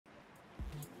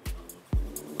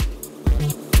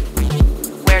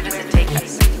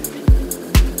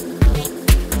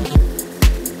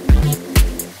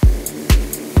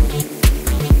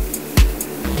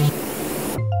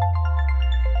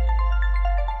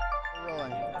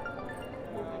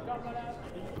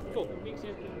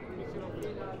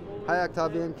Hi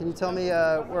Octavian, can you tell me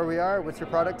where we are? What's your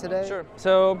product today? Sure.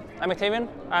 So I'm Octavian.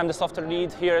 I'm the software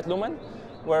lead here at Lumen,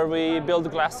 where we build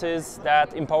glasses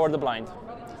that empower the blind.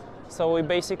 So we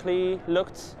basically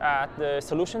looked at the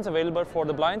solutions available for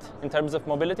the blind in terms of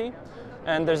mobility,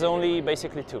 and there's only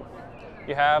basically two.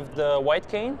 You have the white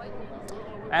cane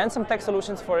and some tech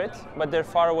solutions for it, but they're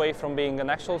far away from being an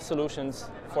actual solutions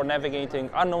for navigating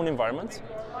unknown environments.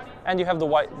 And you have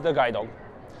the guide dog.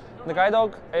 The guide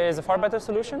dog is a far better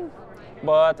solution,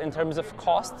 but in terms of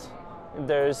cost,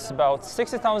 there's about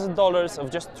 $60,000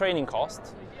 of just training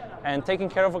cost, and taking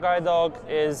care of a guide dog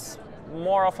is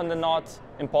more often than not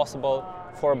impossible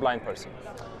for a blind person.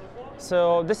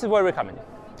 So this is where we come in.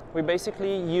 We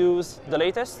basically use the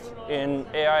latest in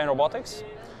AI and robotics,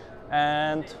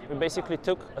 and we basically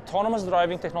took autonomous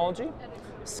driving technology,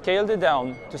 scaled it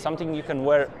down to something you can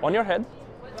wear on your head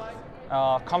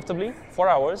comfortably for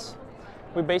hours.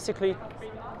 We basically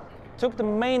took the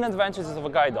main advantages of a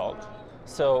guide dog,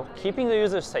 so keeping the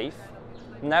user safe,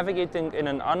 navigating in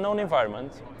an unknown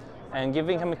environment, and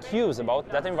giving him cues about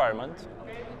that environment.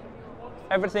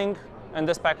 Everything in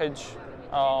this package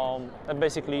that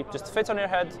basically just fits on your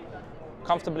head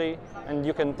comfortably, and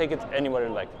you can take it anywhere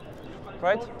you like,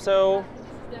 right? So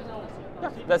yeah,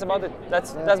 that's about it.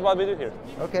 That's what we do here.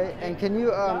 Okay, and can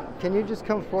you just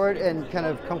come forward and kind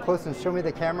of come close and show me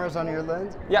the cameras on your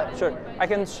lens? Yeah, sure. I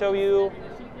can show you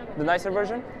the nicer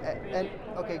version. And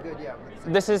okay, good. Yeah.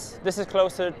 This is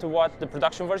closer to what the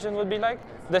production version would be like.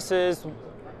 This is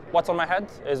what's on my head,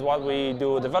 is what we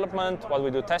do development, what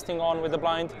we do testing on with the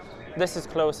blind. This is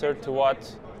closer to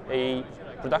what a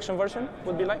production version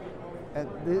would be like. And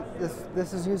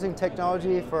this is using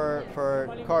technology for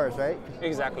cars, right?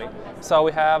 Exactly. So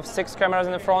we have 6 cameras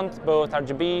in the front, both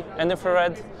RGB and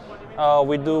infrared.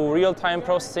 We do real-time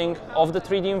processing of the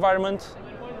 3D environment.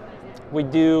 We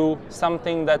do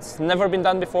something that's never been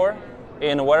done before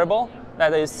in a wearable,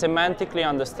 that is semantically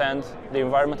understand the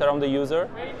environment around the user.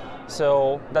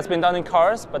 So that's been done in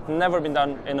cars, but never been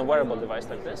done in a wearable device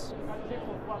like this.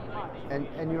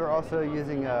 And you're also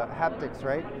using haptics,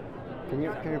 right? Can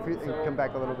you come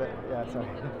back a little bit? Yeah, sorry,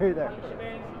 right there.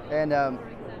 And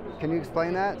can you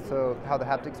explain that? So how the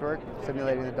haptics work,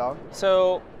 simulating the dog?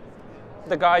 So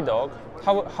the guide dog,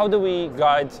 how do we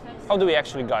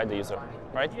actually guide the user,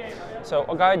 right? So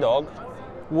a guide dog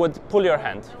would pull your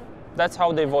hand. That's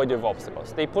how they avoid your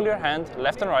obstacles. They pull your hand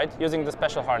left and right using the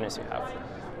special harness you have.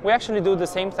 We actually do the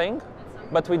same thing,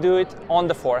 but we do it on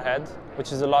the forehead,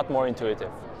 which is a lot more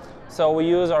intuitive. So we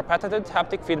use our patented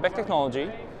haptic feedback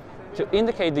technology to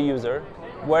indicate the user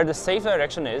where the safe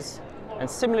direction is, and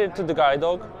similar to the guide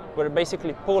dog, we're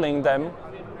basically pulling them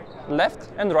left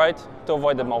and right to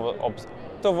avoid them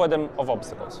of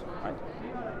obstacles. Right?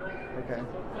 Okay.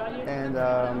 And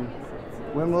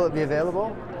when will it be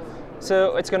available?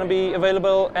 So it's going to be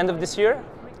available end of this year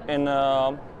in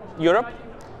Europe,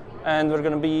 and we're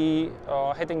going to be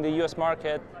hitting the US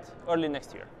market early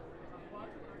next year.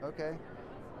 Okay.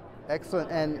 Excellent.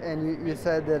 And you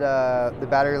said that the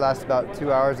battery lasts about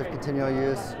 2 hours of continual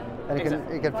use, and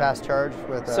it can fast charge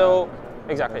with. So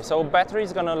exactly. So battery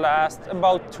is going to last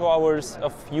about 2 hours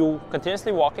of you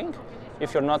continuously walking.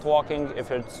 If you're not walking,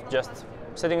 if it's just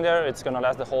sitting there, it's going to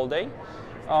last the whole day.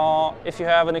 If you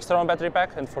have an external battery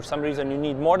pack, and for some reason you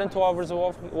need more than 2 hours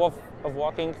of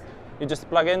walking, you just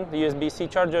plug in the USB-C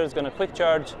charger. It's going to quick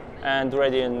charge and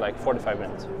ready in like 45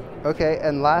 minutes. Okay,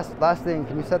 and last thing,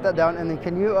 can you set that down, and then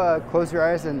can you close your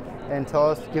eyes and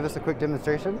give us a quick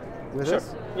demonstration with this?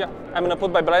 Sure. Yeah, I'm going to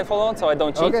put my blindfold on so I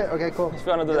don't cheat. Okay, cool. If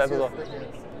you want to do that as well.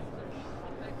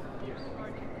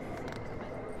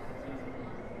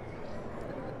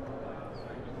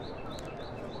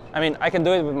 I mean, I can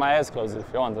do it with my eyes closed if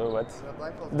you want to, but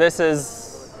this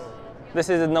is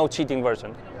a no cheating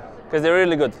version, because they're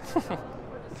really good.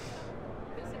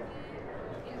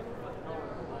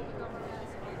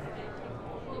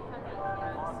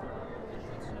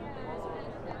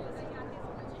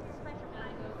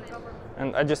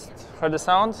 And I just heard the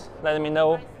sound, letting me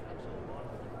know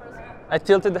I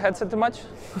tilted the headset too much.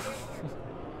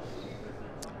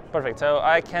 Perfect, so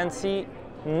I can see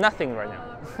nothing right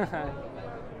now.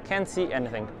 Can't see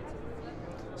anything.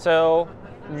 So,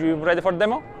 you ready for the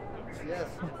demo? Yes.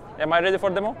 Am I ready for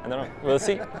the demo? I don't know, we'll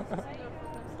see.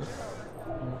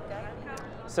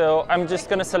 So I'm just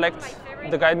going to select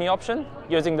the guide me option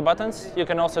using the buttons. You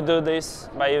can also do this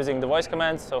by using the voice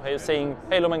commands. So saying,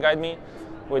 hey Lumen, guide me.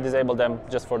 We disable them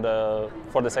just for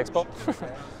this expo.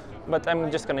 But I'm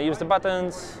just going to use the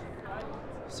buttons.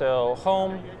 So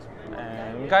home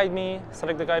and guide me,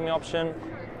 select the guide me option.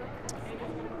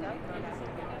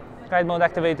 Guide mode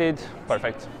activated,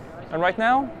 perfect. And right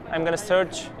now, I'm going to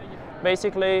search.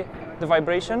 Basically, the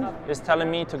vibration is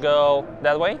telling me to go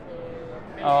that way,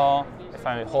 if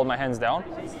I hold my hands down.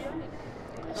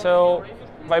 So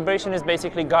vibration is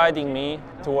basically guiding me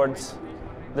towards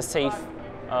the safe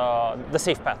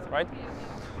path, right?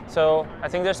 So I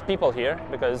think there's people here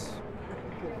because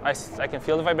I can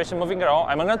feel the vibration moving around.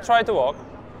 I'm going to try to walk.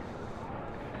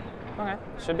 Okay,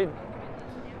 should be.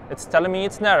 It's telling me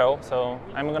it's narrow, so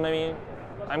I'm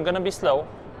gonna be slow.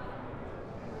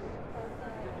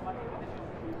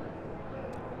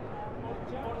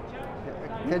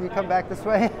 Can you come back this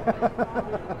way?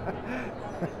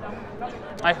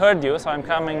 I heard you, so I'm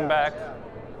coming back.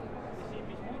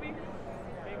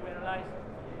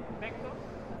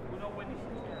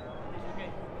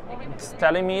 It's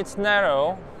telling me it's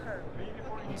narrow.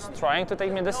 It's trying to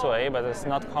take me this way, but it's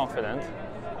not confident.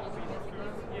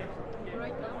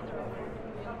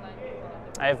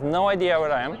 I have no idea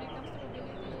where I am.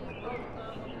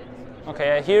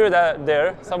 Okay, I hear that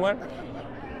there somewhere.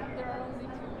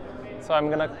 So I'm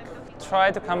gonna try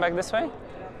to come back this way.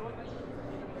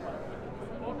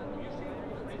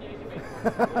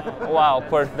 Wow,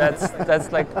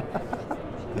 that's like.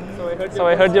 So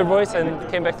I heard your voice and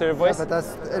came back to your voice. Yeah, but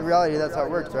in reality, that's how it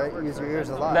works, right? Use your ears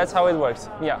a lot. That's how it works.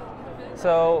 Yeah.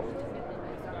 So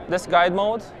this guide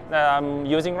mode that I'm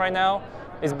using right now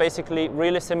is basically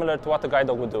really similar to what a guide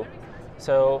dog would do.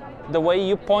 So the way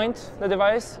you point the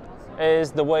device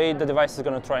is the way the device is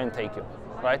going to try and take you,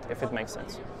 right? If it makes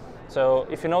sense. So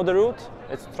if you know the route,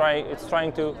 right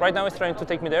now it's trying to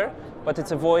take me there, but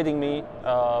it's avoiding me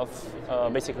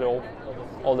basically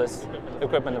all this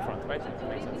equipment in front, right? If it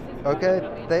makes sense.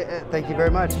 Okay, thank you very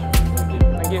much.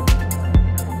 Thank you.